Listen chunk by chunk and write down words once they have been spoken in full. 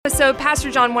So Pastor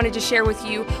John wanted to share with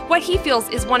you what he feels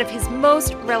is one of his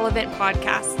most relevant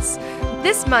podcasts.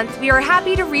 This month, we are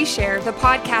happy to reshare the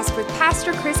podcast with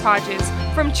Pastor Chris Hodges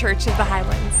from Church of the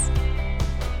Highlands.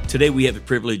 Today we have the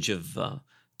privilege of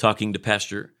talking to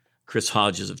Pastor Chris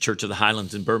Hodges of Church of the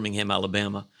Highlands in Birmingham,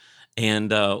 Alabama. And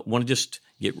want to just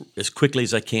get as quickly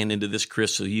as I can into this,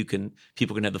 Chris, so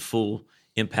people can have the full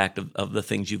impact of the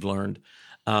things you've learned.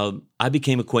 I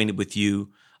became acquainted with you.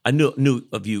 I knew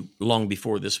of you long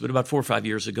before this, but about 4 or 5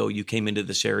 years ago, you came into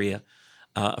this area.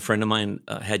 A friend of mine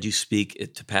had you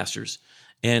speak to pastors,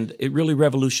 and it really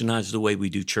revolutionized the way we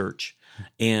do church.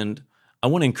 And I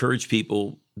want to encourage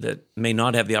people that may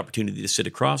not have the opportunity to sit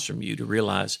across from you to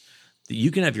realize that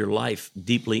you can have your life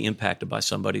deeply impacted by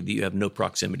somebody that you have no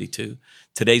proximity to.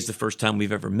 Today's the first time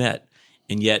we've ever met,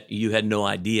 and yet you had no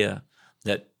idea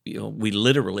that we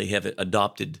literally have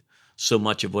adopted so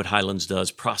much of what Highlands does,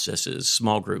 processes,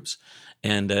 small groups,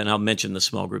 and I'll mention the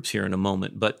small groups here in a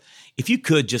moment. But if you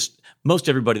could most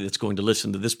everybody that's going to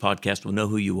listen to this podcast will know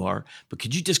who you are, but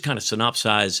could you just kind of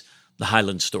synopsize the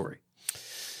Highlands story?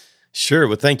 Sure.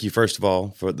 Well, thank you, first of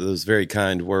all, for those very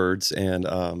kind words. And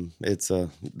it's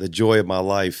the joy of my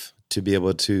life to be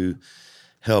able to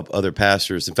help other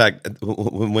pastors. In fact,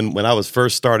 when I was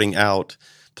first starting out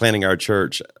planning our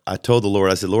church, I told the Lord,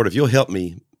 I said, Lord, if you'll help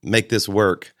me make this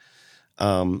work,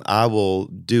 I will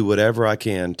do whatever I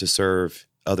can to serve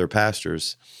other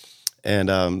pastors. And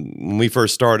when we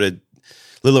first started, a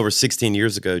little over 16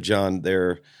 years ago, John,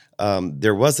 there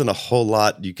wasn't a whole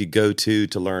lot you could go to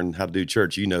learn how to do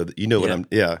church.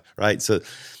 Right? So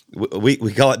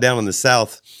we call it down in the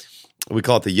South, we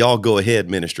call it the y'all go ahead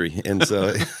ministry. And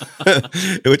so,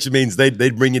 which means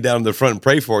they'd bring you down to the front and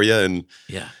pray for you. And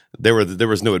there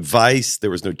was no advice, there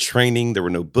was no training, there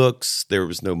were no books, there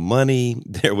was no money.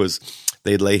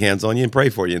 They'd lay hands on you and pray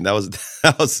for you. And that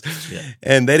was,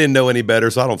 and they didn't know any better.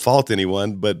 So I don't fault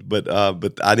anyone, but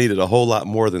I needed a whole lot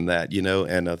more than that,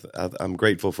 and I'm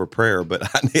grateful for prayer, but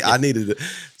I needed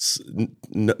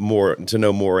more to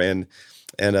know more. And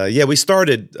we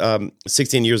started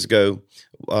 16 years ago,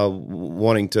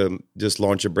 wanting to just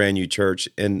launch a brand new church.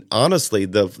 And honestly,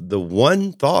 the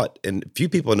one thought, and few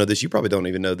people know this, you probably don't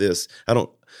even know this. I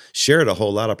don't share it a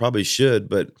whole lot. I probably should,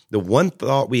 but the one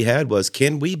thought we had was,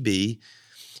 can we be,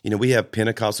 we have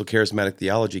Pentecostal charismatic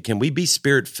theology. Can we be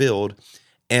spirit-filled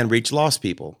and reach lost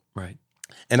people? Right.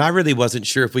 And I really wasn't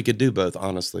sure if we could do both,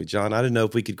 honestly, John. I didn't know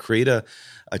if we could create a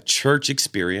church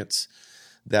experience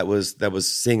that was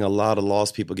seeing a lot of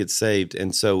lost people get saved.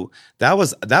 And so that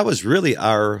was really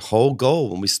our whole goal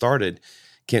when we started.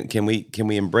 Can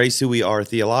we embrace who we are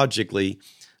theologically,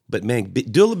 but man,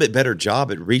 do a little bit better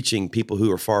job at reaching people who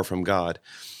are far from God.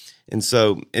 And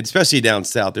so, especially down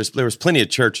south, there was plenty of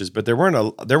churches, but there weren't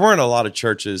a lot of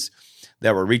churches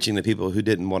that were reaching the people who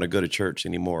didn't want to go to church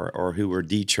anymore or who were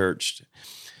de-churched.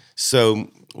 So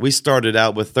we started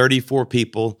out with 34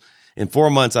 people. In 4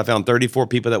 months, I found 34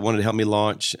 people that wanted to help me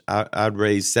launch. I'd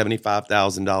raised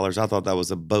 $75,000. I thought that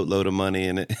was a boatload of money,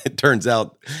 and it turns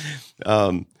out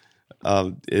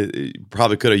it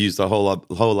probably could have used a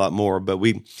whole lot more. But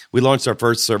we launched our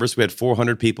first service. We had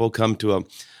 400 people come to a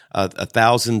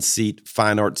 1,000-seat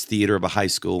fine arts theater of a high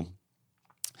school,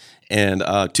 and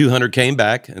 200 came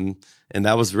back, and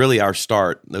that was really our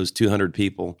start, those 200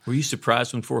 people. Were you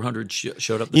surprised when 400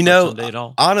 showed up the first Sunday at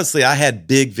all? Honestly, I had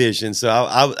big vision, so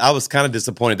I was kind of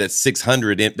disappointed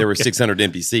that there were 600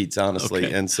 empty seats, honestly.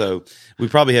 Okay. And so we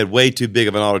probably had way too big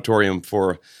of an auditorium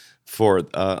for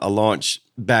a launch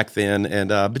back then. And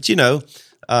but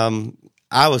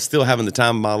I was still having the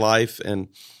time of my life,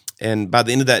 and by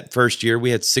the end of that first year,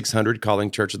 we had 600 calling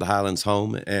Church of the Highlands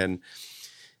home,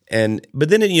 but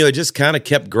then it just kind of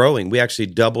kept growing. We actually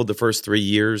doubled the first 3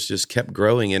 years, just kept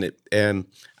growing, and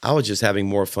I was just having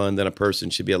more fun than a person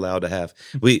should be allowed to have.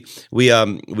 We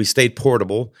stayed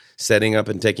portable, setting up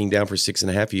and taking down for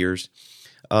 6.5 years,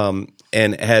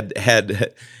 and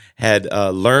had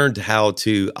learned how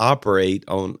to operate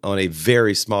on a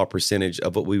very small percentage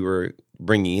of what we were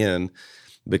bringing in,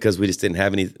 because we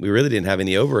really didn't have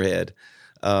any overhead.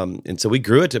 And so we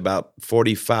grew it to about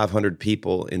 4,500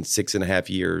 people in 6.5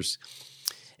 years,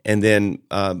 and then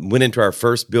went into our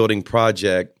first building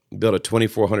project, built a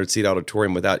 2,400-seat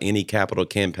auditorium without any capital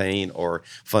campaign or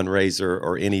fundraiser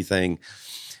or anything,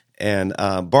 and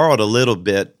borrowed a little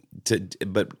bit,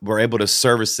 but were able to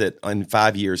service it in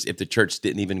 5 years if the church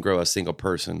didn't even grow a single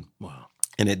person. Wow.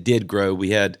 And it did grow.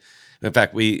 In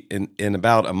fact, in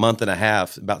about a month and a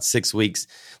half, about 6 weeks,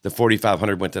 the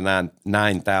 4,500 went to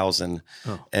 9,000,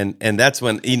 and that's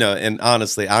when And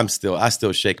honestly, I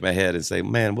still shake my head and say,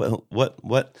 man,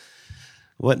 what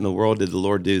what in the world did the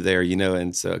Lord do there?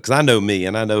 And so, because I know me,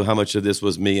 and I know how much of this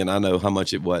was me, and I know how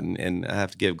much it wasn't, and I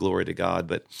have to give glory to God.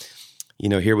 But,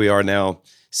 here we are now,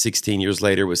 16 years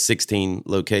later, with 16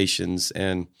 locations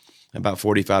and about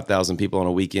 45,000 people on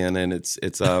a weekend, and it's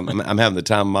I'm having the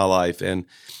time of my life, and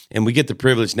we get the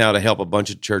privilege now to help a bunch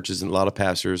of churches and a lot of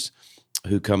pastors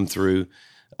who come through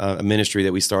a ministry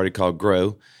that we started called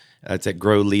Grow. It's at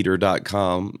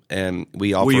growleader.com, and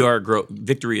we offer...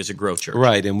 Victory is a Grow church.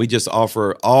 Right, and we just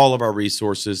offer all of our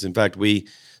resources. In fact, we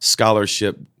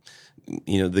scholarship,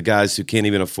 the guys who can't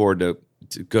even afford to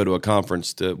go to a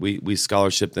conference. We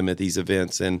scholarship them at these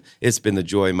events, and it's been the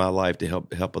joy of my life to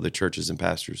help other churches and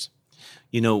pastors.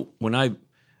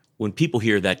 When people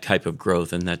hear that type of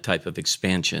growth and that type of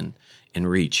expansion and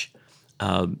reach,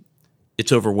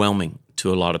 it's overwhelming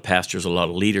to a lot of pastors, a lot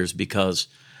of leaders, because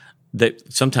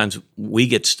sometimes we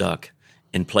get stuck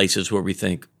in places where we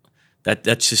think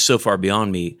that's just so far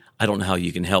beyond me. I don't know how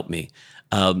you can help me.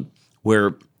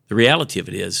 Where the reality of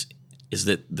it is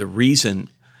that the reason,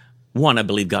 one, I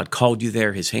believe God called you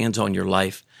there, His hand's on your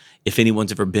life. If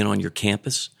anyone's ever been on your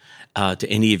campus, to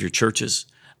any of your churches,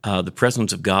 the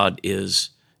presence of God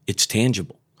it's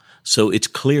tangible. So it's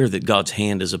clear that God's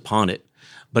hand is upon it.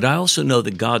 But I also know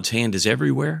that God's hand is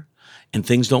everywhere, and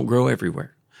things don't grow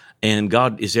everywhere. And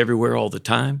God is everywhere all the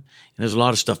time, and there's a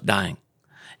lot of stuff dying.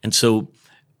 And so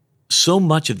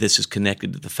much of this is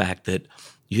connected to the fact that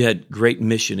you had great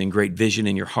mission and great vision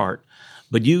in your heart,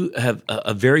 but you have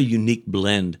a very unique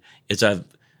blend. As I've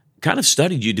kind of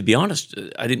studied you, to be honest,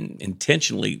 I didn't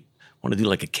intentionally want to do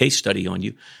like a case study on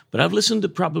you, but I've listened to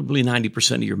probably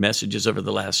 90% of your messages over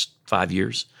the last 5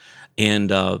 years.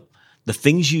 And the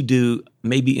things you do,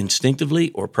 maybe instinctively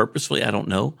or purposefully, I don't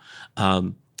know.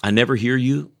 I never hear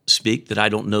you speak that I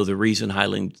don't know the reason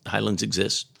Highlands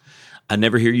exists. I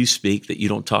never hear you speak that you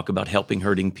don't talk about helping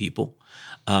hurting people.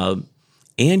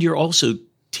 And you're also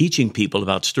teaching people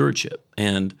about stewardship.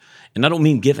 And I don't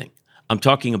mean giving. I'm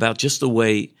talking about just the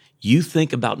way you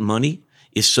think about money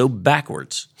is so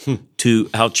backwards to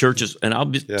how churches, and I'll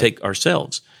just take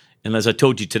ourselves. And as I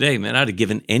told you today, man, I'd have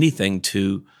given anything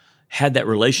to had that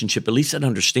relationship, at least that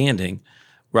understanding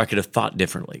where I could have thought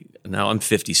differently. Now I'm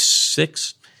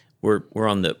 56. We're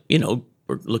on the,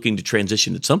 we're looking to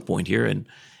transition at some point here.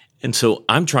 And so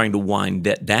I'm trying to wind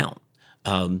that down.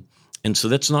 And so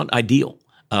that's not ideal.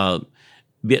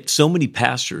 Yet so many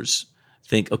pastors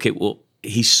think, okay, well,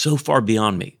 he's so far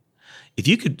beyond me. If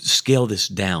you could scale this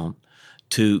down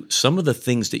to some of the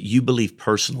things that you believe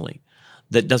personally,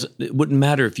 it wouldn't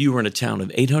matter if you were in a town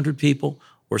of 800 people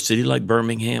or a city like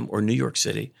Birmingham or New York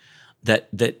City, that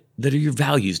are your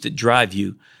values that drive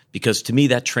you, because to me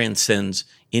that transcends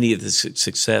any of the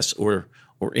success or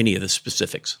any of the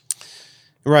specifics.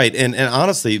 Right, and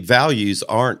honestly, values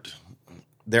aren't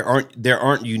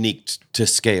unique to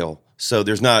scale. So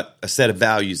there's not a set of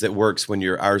values that works when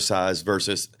you're our size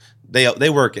versus they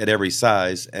work at every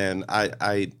size. And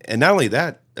and not only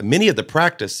that, many of the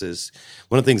practices,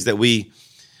 one of the things that we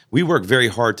work very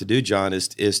hard to do, John,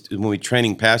 is when we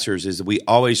training pastors, is that we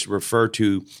always refer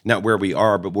to not where we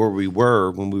are, but where we were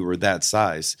when we were that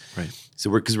size. Right. So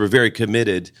because we're very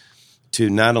committed to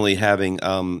not only having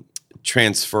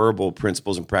transferable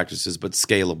principles and practices, but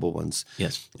scalable ones.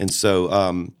 Yes. And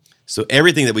so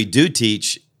everything that we do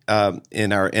teach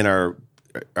in our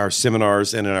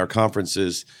seminars and in our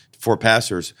conferences for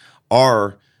pastors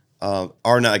are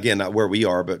not where we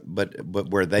are, but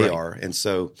where they are. And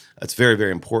so it's very,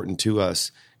 very important to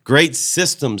us. Great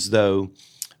systems, though,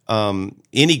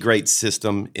 any great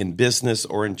system in business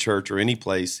or in church or any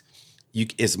place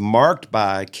is marked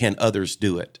by, can others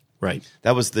do it? Right.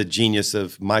 That was the genius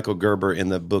of Michael Gerber in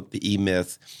the book, The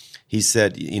E-Myth. He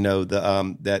said,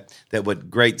 that what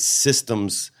great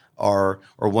systems are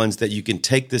ones that you can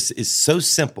take. This is so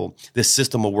simple. This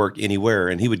system will work anywhere.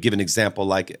 And he would give an example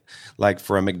like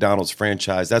for a McDonald's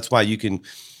franchise. That's why you can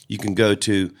go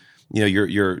to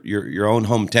your own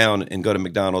hometown and go to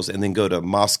McDonald's, and then go to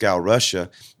Moscow, Russia,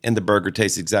 and the burger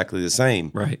tastes exactly the same.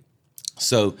 Right.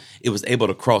 So it was able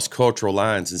to cross cultural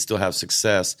lines and still have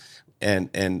success.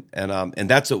 And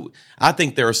that's I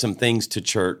think there are some things to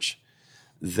church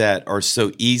that are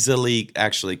so easily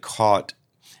actually caught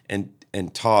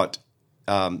and taught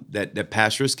that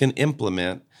pastors can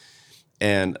implement,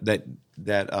 and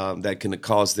that can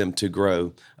cause them to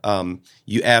grow.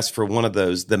 You asked for one of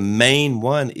those. The main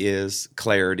one is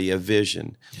clarity of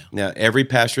vision. Yeah. Now, every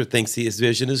pastor thinks his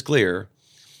vision is clear,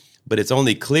 but it's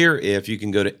only clear if you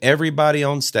can go to everybody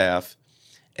on staff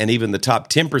and even the top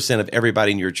 10% of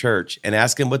everybody in your church and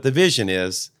ask them what the vision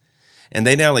is. And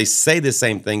they not only say the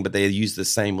same thing, but they use the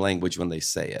same language when they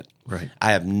say it. Right.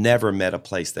 I have never met a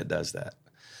place that does that.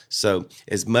 So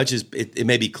as much as it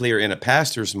may be clear in a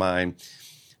pastor's mind,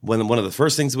 one of the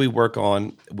first things that we work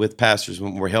on with pastors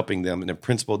when we're helping them, and a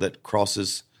principle that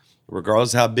crosses,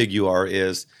 regardless of how big you are,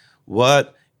 is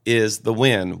what is the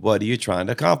win? What are you trying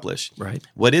to accomplish? Right.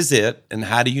 What is it, and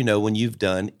how do you know when you've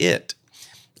done it?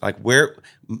 Like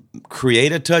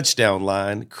create a touchdown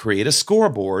line, create a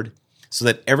scoreboard so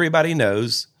that everybody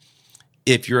knows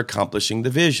if you're accomplishing the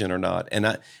vision or not.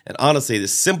 And honestly,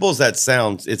 as simple as that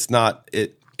sounds, it's not.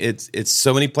 It's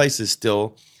so many places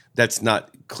still that's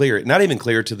not clear, not even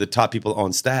clear to the top people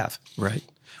on staff. Right.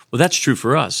 Well, that's true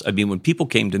for us. I mean, when people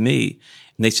came to me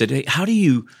and they said, "Hey, how do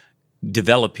you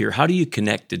develop here? How do you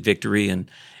connect at Victory?"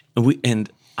 And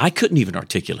I couldn't even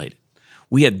articulate it.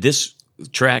 We had this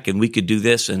track and we could do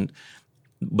this,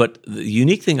 but the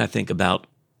unique thing I think about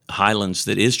Highlands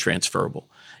that is transferable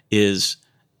is,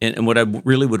 and what I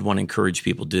really would want to encourage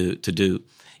people to do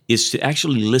is to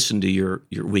actually listen to your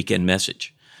weekend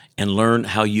message and learn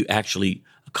how you actually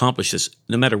accomplish this,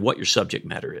 no matter what your subject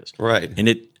matter is. Right.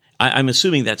 And I'm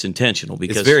assuming that's intentional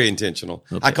because it's very intentional.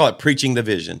 Okay. I call it preaching the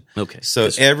vision. Okay. So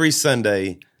every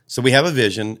Sunday, so we have a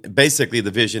vision. Basically,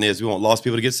 the vision is we want lost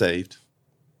people to get saved.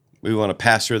 We want to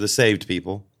pastor the saved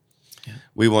people. Yeah.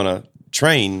 We want to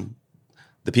train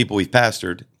the people we've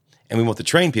pastored, and we want the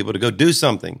trained people to go do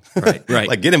something. Right.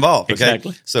 Like get involved. Okay?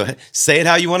 Exactly. So say it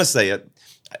how you want to say it.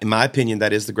 In my opinion,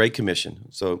 that is the Great Commission.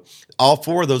 So all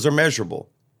four of those are measurable.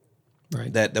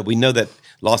 Right. That we know that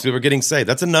lost people are getting saved.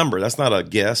 That's a number. That's not a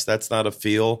guess. That's not a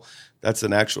feel. That's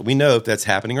an actual. We know if that's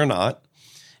happening or not,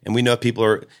 and we know if people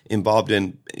are involved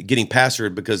in getting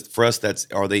pastored because for us,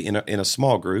 are they in a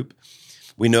small group?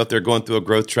 We know if they're going through a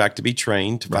growth track to be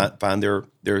trained to find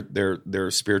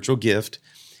their spiritual gift,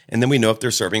 and then we know if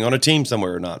they're serving on a team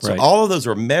somewhere or not. So all of those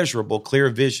are measurable, clear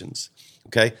visions.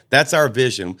 Okay, that's our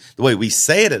vision. The way we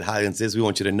say it at Highlands is we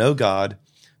want you to know God,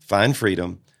 find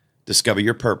freedom, discover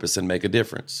your purpose, and make a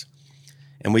difference.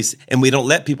 And we don't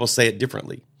let people say it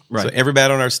differently. Right. So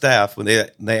everybody on our staff, when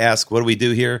they ask, what do we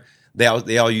do here? They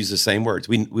all use the same words.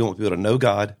 We want people to know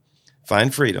God,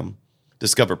 find freedom,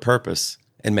 discover purpose,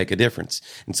 and make a difference.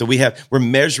 And so we're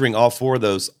measuring all four of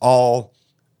those all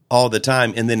the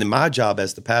time. And then my job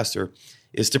as the pastor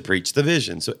is to preach the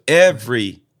vision. So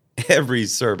every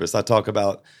service, I talk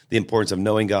about the importance of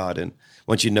knowing God. And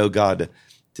once you know God,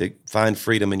 to find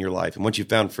freedom in your life. And once you've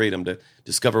found freedom, to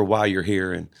discover why you're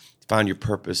here and find your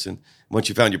purpose. And once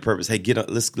you found your purpose, hey,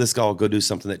 let's all go do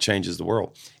something that changes the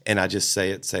world. And I just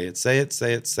say it. So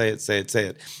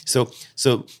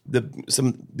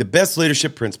the best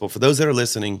leadership principle for those that are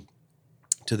listening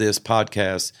to this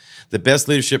podcast, the best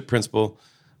leadership principle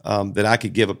that I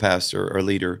could give a pastor or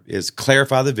leader is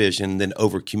clarify the vision, then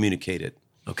over communicate it.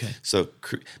 Okay. So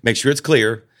make sure it's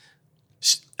clear.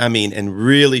 And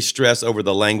really stress over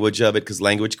the language of it because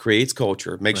language creates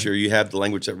culture. Make sure you have the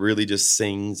language that really just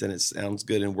sings and it sounds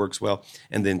good and works well.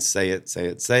 And then say it.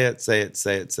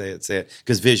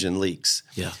 Because vision leaks.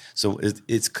 Yeah. So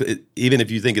it's even if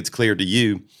you think it's clear to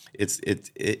you,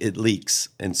 it leaks.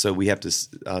 And so we have to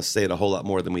say it a whole lot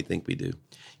more than we think we do.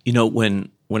 You know,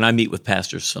 when I meet with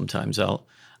pastors, sometimes I'll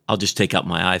just take out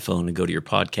my iPhone and go to your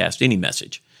podcast, any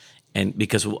message, and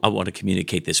because I want to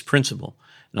communicate this principle.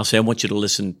 And I'll say, I want you to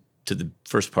listen to the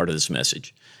first part of this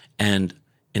message. And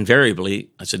invariably,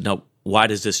 I said, no, why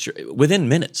does this? Within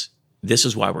minutes, this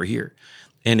is why we're here.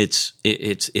 And it's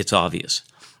obvious.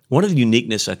 One of the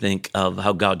uniqueness, I think, of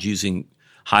how God's using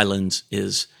Highlands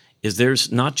is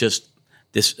there's not just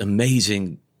this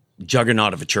amazing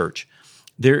juggernaut of a church.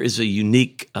 There is a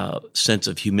unique sense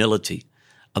of humility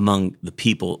among the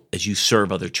people as you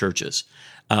serve other churches.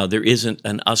 There isn't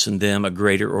an us and them, a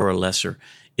greater or a lesser.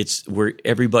 It's where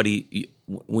everybody,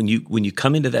 when you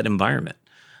come into that environment,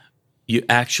 you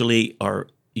actually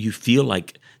you feel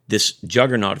like this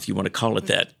juggernaut, if you want to call it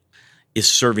that, is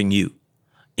serving you,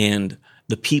 and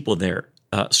the people there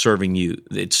serving you.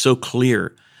 It's so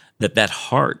clear that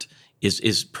heart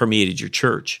is permeated your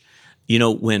church. You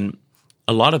know, when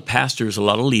a lot of pastors, a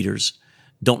lot of leaders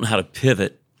don't know how to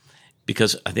pivot,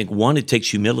 because I think, one, it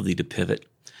takes humility to pivot.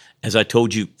 As I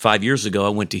told you 5 years ago, I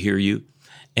went to hear you.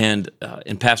 And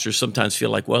pastors sometimes feel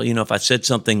like, well, you know, if I said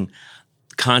something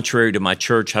contrary to my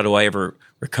church, how do I ever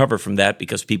recover from that?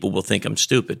 Because people will think I'm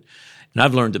stupid. And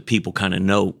I've learned that people kind of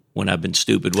know when I've been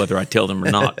stupid, whether I tell them or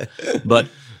not. But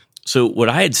so what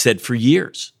I had said for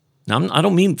years, now I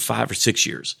don't mean 5 or 6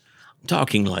 years, I'm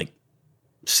talking like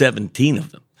 17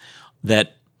 of them,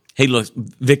 that, hey, look,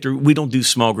 Victor, we don't do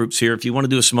small groups here. If you want to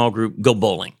do a small group, go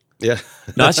bowling. Yeah.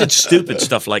 No, I said stupid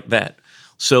stuff like that.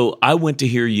 So I went to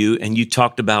hear you, and you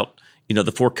talked about, you know,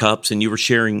 the 4 cups, and you were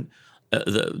sharing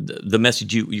the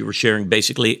message you were sharing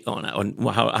basically on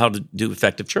how to do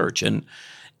effective church, and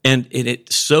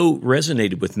it so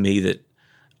resonated with me that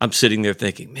I'm sitting there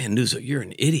thinking, man, Nuzo, you're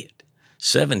an idiot.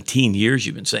 17 years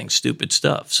you've been saying stupid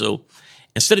stuff. So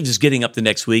instead of just getting up the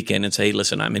next weekend and say, hey,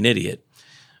 listen, I'm an idiot,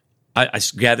 I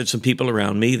gathered some people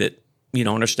around me that,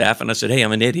 on our staff, and I said, hey,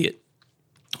 I'm an idiot.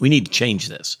 We need to change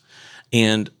this.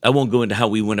 And I won't go into how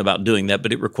we went about doing that,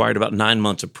 but it required about 9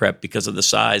 months of prep because of the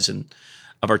size of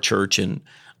our church.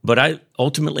 But I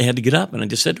ultimately had to get up, and I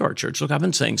just said to our church, look, I've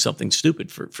been saying something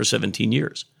stupid for 17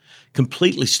 years.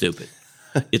 Completely stupid.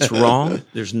 It's wrong.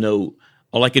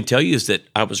 All I can tell you is that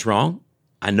I was wrong.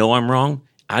 I know I'm wrong.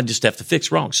 I just have to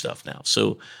fix wrong stuff now.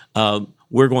 So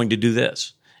we're going to do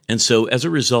this. And so as a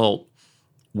result,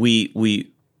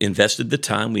 we invested the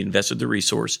time, we invested the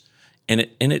resource, and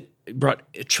it brought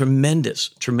a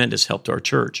tremendous help to our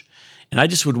church. And I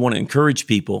just would want to encourage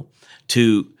people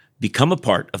to become a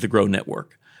part of the Grow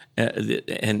Network. And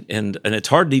it's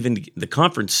hard to even, the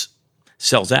conference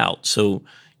sells out, so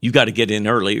you got to get in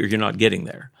early or you're not getting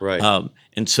there. Right.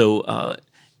 And so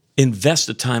invest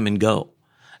the time and go.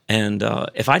 And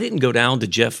if I didn't go down to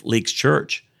Jeff Leake's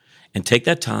church and take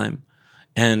that time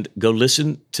and go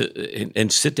listen to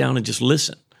and sit down and just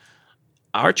listen,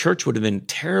 our church would have been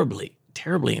terribly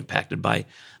impacted by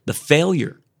the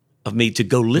failure of me to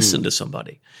go listen to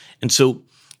somebody. And so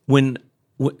when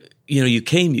you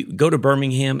go to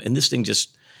Birmingham, and this thing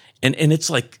just and it's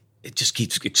like it just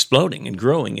keeps exploding and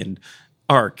growing, and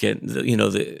ARC and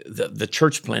the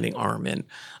church planting arm and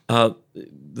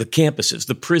the campuses,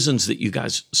 the prisons that you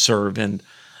guys serve, and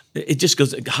it just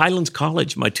goes. Highlands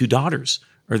College, my two daughters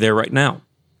are there right now,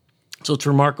 so it's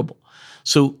remarkable.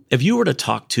 So if you were to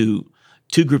talk to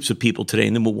two groups of people today,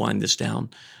 and then we'll wind this down,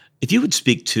 if you would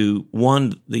speak to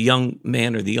one, the young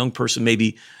man or the young person,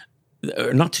 maybe,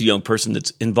 or not too young person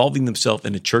that's involving themselves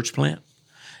in a church plant,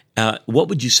 what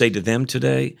would you say to them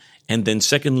today? And then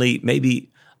secondly,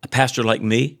 maybe a pastor like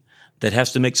me that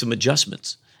has to make some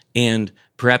adjustments and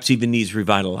perhaps even needs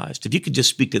revitalized. If you could just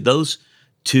speak to those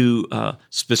two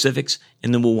specifics,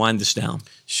 and then we'll wind this down.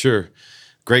 Sure.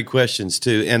 Great questions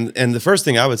too. And the first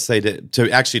thing I would say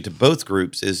to both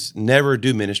groups is never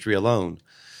do ministry alone.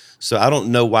 So I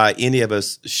don't know why any of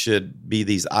us should be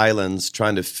these islands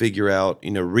trying to figure out,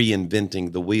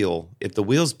 reinventing the wheel. If the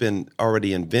wheel's been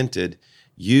already invented,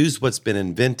 use what's been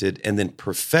invented and then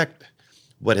perfect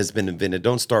what has been invented.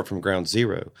 Don't start from ground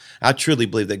zero. I truly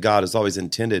believe that God has always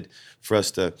intended for us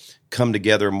to come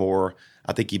together more.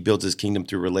 I think he builds his kingdom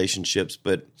through relationships,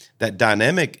 but that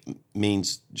dynamic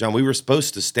means, John, we were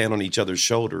supposed to stand on each other's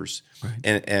shoulders,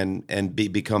 right, and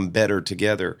become better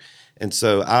together. And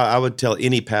so I would tell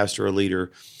any pastor or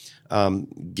leader,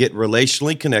 get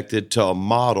relationally connected to a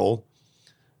model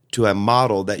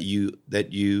that you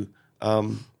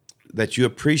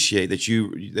appreciate, that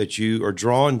you are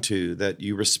drawn to, that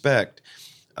you respect,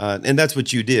 and that's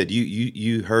what you did.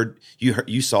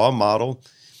 You saw a model.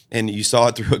 And you saw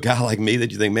it through a guy like me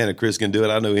that you think, man, if Chris can do it,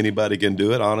 I know anybody can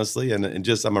do it, honestly. And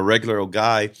just I'm a regular old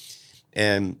guy.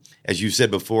 And as you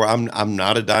said before, I'm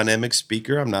not a dynamic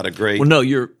speaker. I'm not a great. Well, no,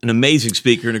 you're an amazing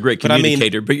speaker and a great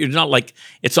communicator. But you're not like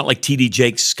it's not like T.D.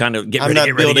 Jakes kind of get ready. I'm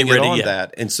not building it on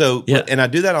that. And so, and I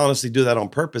do that on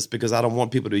purpose because I don't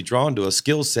want people to be drawn to a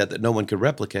skill set that no one could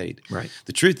replicate. Right.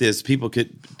 The truth is, people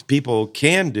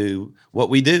can do what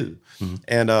we do.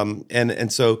 Mm-hmm.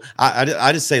 And so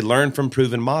I just say learn from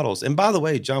proven models. And by the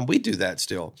way, John, we do that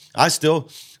still. There's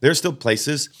still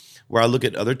places where I look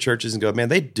at other churches and go, man,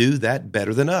 they do that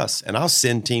better than us. And I'll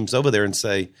send teams over there and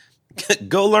say,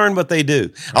 go learn what they do.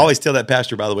 Right. I always tell that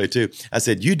pastor, by the way, too. I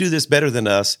said, you do this better than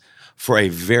us for a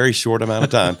very short amount of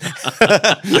time,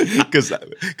 because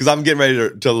I'm getting ready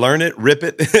to learn it, rip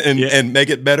it, and make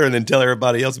it better, and then tell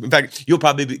everybody else. In fact, you'll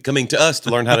probably be coming to us to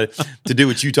learn how to do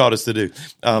what you taught us to do.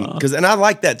 And I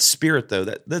like that spirit, though.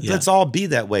 Let's all be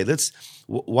that way.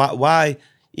 Why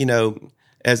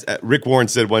as Rick Warren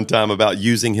said one time about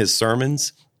using his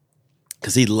sermons,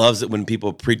 because he loves it when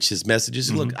people preach his messages.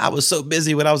 Mm-hmm. Look, I was so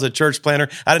busy when I was a church planner,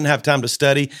 I didn't have time to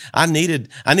study. I needed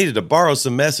to borrow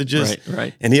some messages.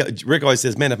 Right. And Rick always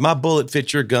says, man, if my bullet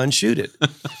fits your gun, shoot it.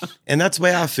 And that's the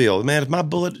way I feel. Man, if my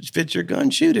bullet fits your gun,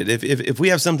 shoot it. If we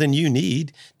have something you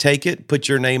need, take it, put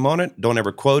your name on it. Don't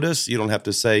ever quote us. You don't have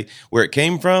to say where it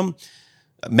came from.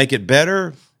 Make it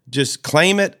better. Just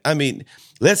claim it. I mean,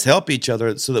 let's help each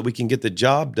other so that we can get the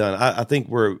job done. I think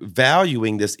we're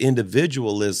valuing this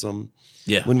individualism.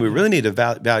 Yeah. When we really need to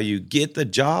value, get the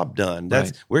job done.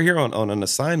 We're here on an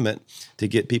assignment to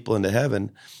get people into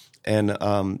heaven, and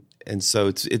so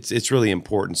it's really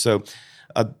important. So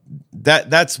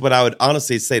that's what I would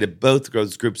honestly say to both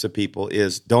those groups of people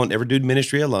is don't ever do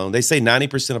ministry alone. They say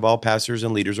 90% of all pastors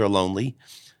and leaders are lonely.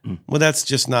 Well, that's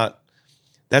just not.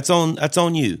 That's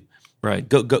on you. Right.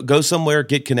 Go somewhere,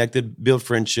 get connected, build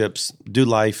friendships, do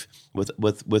life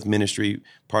with ministry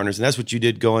partners, and that's what you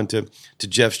did going to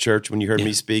Jeff's church when you heard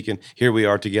me speak, and here we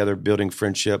are together building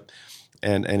friendship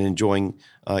and enjoying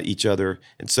each other.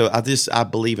 And so I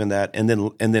believe in that, and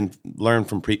then learn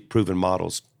from proven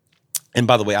models. And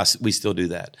by the way, we still do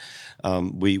that.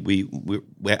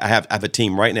 I have a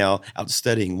team right now out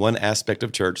studying one aspect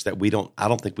of church that I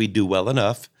don't think we do well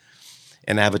enough.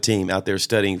 And I have a team out there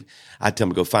studying. I tell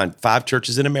them to go find 5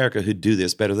 churches in America who do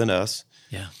this better than us.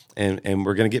 Yeah. And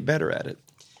we're going to get better at it.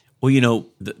 Well,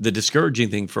 the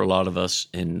discouraging thing for a lot of us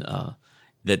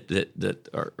that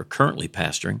are currently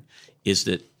pastoring is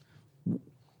that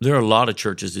there are a lot of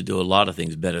churches that do a lot of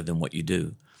things better than what you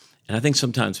do. And I think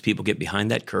sometimes people get behind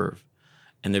that curve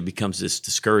and there becomes this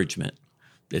discouragement.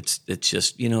 It's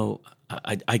just,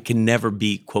 I can never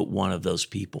be, quote, one of those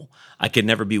people. I can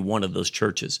never be one of those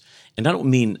churches. And I don't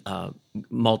mean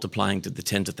multiplying to the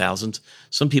tens of thousands.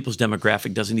 Some people's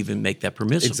demographic doesn't even make that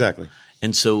permissible. Exactly.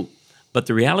 And so, but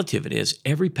the reality of it is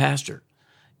every pastor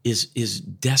is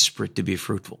desperate to be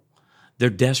fruitful. They're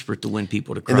desperate to win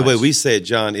people to Christ. And the way we say it,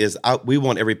 John, is we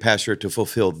want every pastor to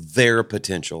fulfill their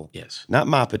potential. Yes. Not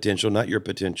my potential, not your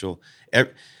potential.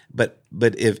 But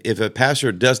if a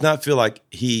pastor does not feel like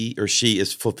he or she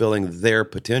is fulfilling their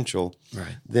potential,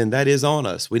 right, then that is on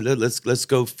us. Let's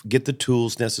go get the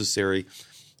tools necessary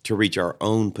to reach our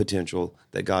own potential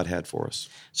that God had for us.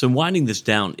 So winding this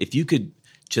down, if you could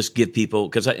just give people,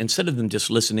 because instead of them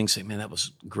just listening, say, man, that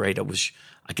was great. I wish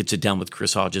I could sit down with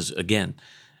Chris Hodges again.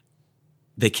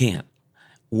 They can't.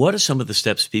 What are some of the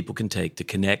steps people can take to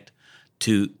connect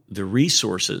to the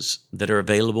resources that are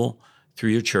available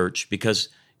through your church? Because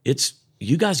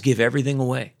you guys give everything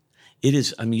away. It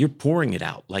is, you're pouring it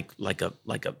out like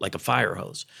a fire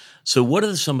hose. So what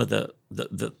are some of the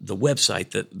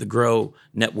website, the Grow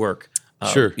Network?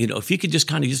 Sure. If you could just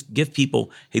kind of just give people,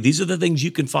 hey, these are the things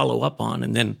you can follow up on,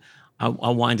 and then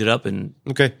I'll wind it up and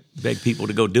beg people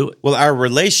to go do it. Well, our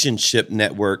relationship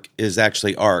network is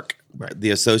actually ARC, right, the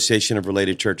Association of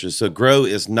Related Churches. So Grow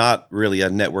is not really a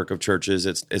network of churches.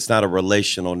 It's not a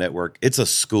relational network. It's a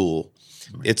school.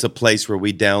 Right. It's a place where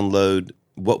we download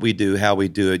what we do, how we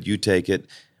do it, you take it,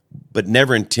 but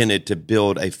never intended to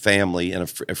build a family and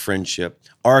a friendship.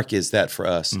 ARC is that for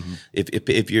us. Mm-hmm.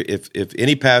 If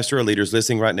any pastor or leader is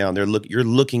listening right now and you're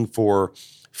looking for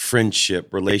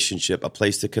friendship, relationship, a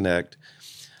place to connect,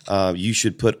 you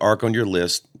should put ARC on your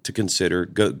list to consider.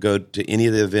 Go to any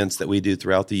of the events that we do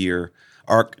throughout the year,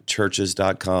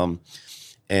 arcchurches.com.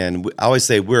 And I always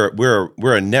say we're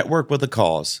a network with a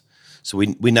cause. So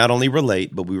we not only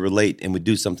relate, but we relate and we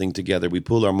do something together. We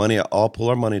pull our money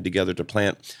together to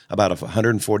plant about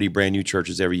 140 brand new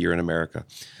churches every year in America.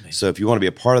 Amazing. So if you want to be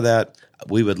a part of that,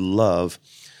 we would love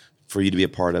for you to be a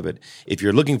part of it. If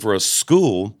you're looking for a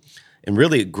school, and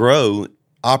really Grow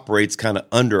operates kind of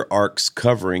under ARC's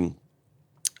covering,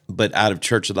 but out of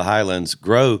Church of the Highlands,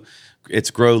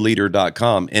 it's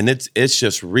growleader.com. And it's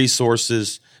just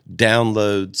resources,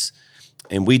 downloads,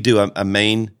 and we do a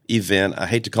main event. I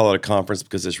hate to call it a conference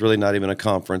because it's really not even a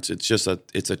conference. It's just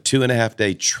it's a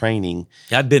 2.5-day training.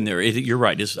 Yeah, I've been there. You're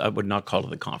right. I would not call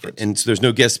it a conference. And so there's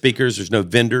no guest speakers. There's no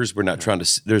vendors. We're not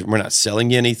we're not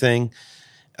selling you anything.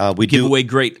 We give away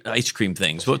great ice cream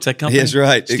things. What's that company? That's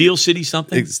right. Steel City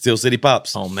something? Steel City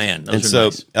Pops. Oh, man.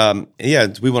 Those are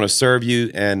nice. We want to serve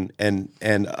you and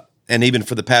even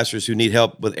for the pastors who need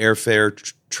help with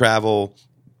airfare, travel,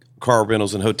 car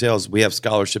rentals, and hotels, we have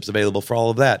scholarships available for all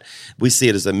of that. We see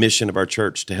it as a mission of our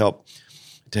church to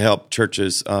help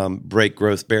churches break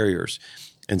growth barriers.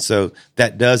 And so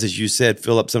that does, as you said,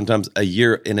 fill up sometimes a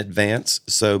year in advance.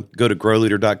 So go to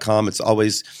growleader.com. It's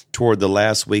always toward the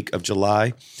last week of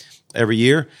July every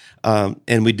year.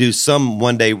 And we do some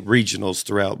one-day regionals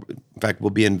throughout. In fact, we'll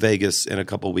be in Vegas in a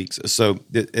couple of weeks. So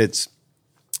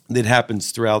it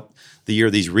happens throughout the year,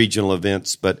 these regional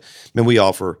events. But we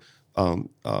offer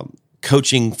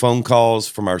coaching phone calls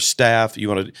from our staff. You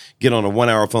want to get on a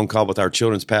 1-hour phone call with our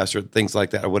children's pastor, things like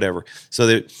that, or whatever. So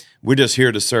that we're just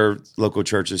here to serve local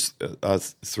churches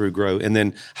through Grow. And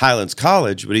then Highlands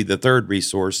College would be the third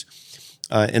resource,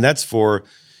 and that's for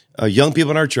young people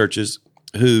in our churches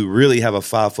who really have a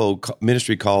 5-fold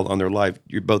ministry call on their life.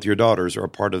 Both your daughters are a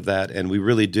part of that, and we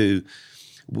really do.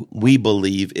 We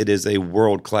believe it is a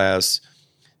world-class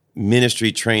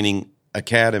ministry training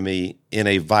academy in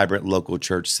a vibrant local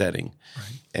church setting.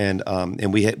 Right.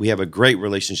 And we have a great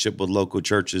relationship with local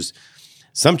churches.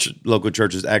 Some local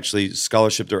churches actually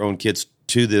scholarship their own kids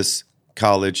to this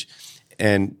college,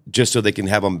 and just so they can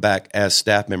have them back as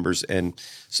staff members. And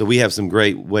so we have some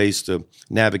great ways to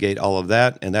navigate all of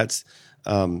that. And that's,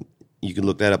 you can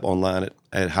look that up online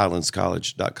at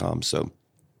highlandscollege.com. So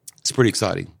it's pretty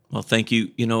exciting. Well, thank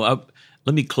you.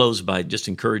 Let me close by just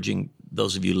encouraging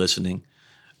those of you listening.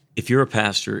 If you're a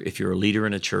pastor, if you're a leader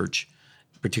in a church,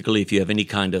 particularly if you have any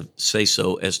kind of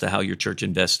say-so as to how your church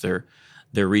invests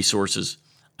their resources,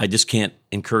 I just can't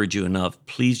encourage you enough.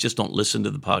 Please just don't listen to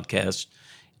the podcast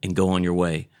and go on your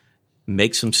way.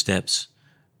 Make some steps.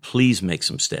 Please make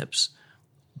some steps.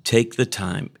 Take the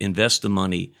time, invest the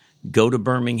money, go to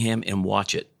Birmingham and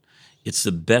watch it. It's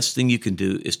the best thing you can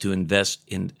do is to invest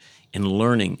in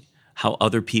learning how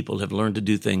other people have learned to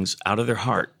do things out of their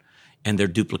heart, and they're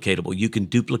duplicatable. You can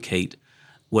duplicate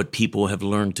what people have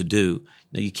learned to do.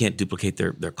 Now, you can't duplicate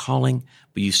their calling,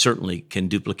 but you certainly can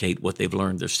duplicate what they've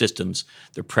learned, their systems,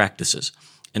 their practices.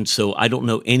 And so I don't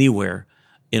know anywhere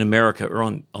in America or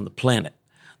on the planet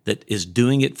that is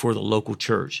doing it for the local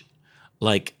church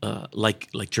like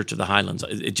Church of the Highlands.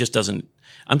 It just doesn't.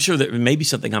 I'm sure that it may be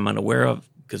something I'm unaware of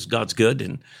because God's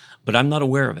good, but I'm not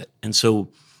aware of it. And so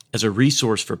as a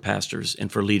resource for pastors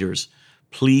and for leaders,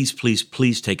 please, please,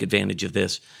 please take advantage of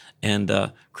this.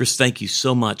 And Chris, thank you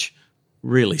so much,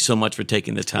 really so much for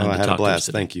taking the time to talk to us. I had a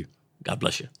blast. Thank you. God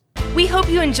bless you. We hope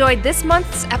you enjoyed this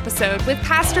month's episode with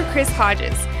Pastor Chris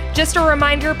Hodges. Just a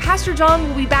reminder, Pastor John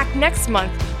will be back next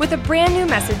month with a brand new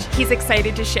message he's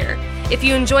excited to share. If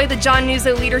you enjoy the John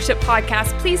Nuzzo Leadership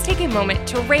Podcast, please take a moment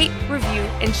to rate, review,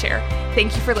 and share.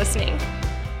 Thank you for listening.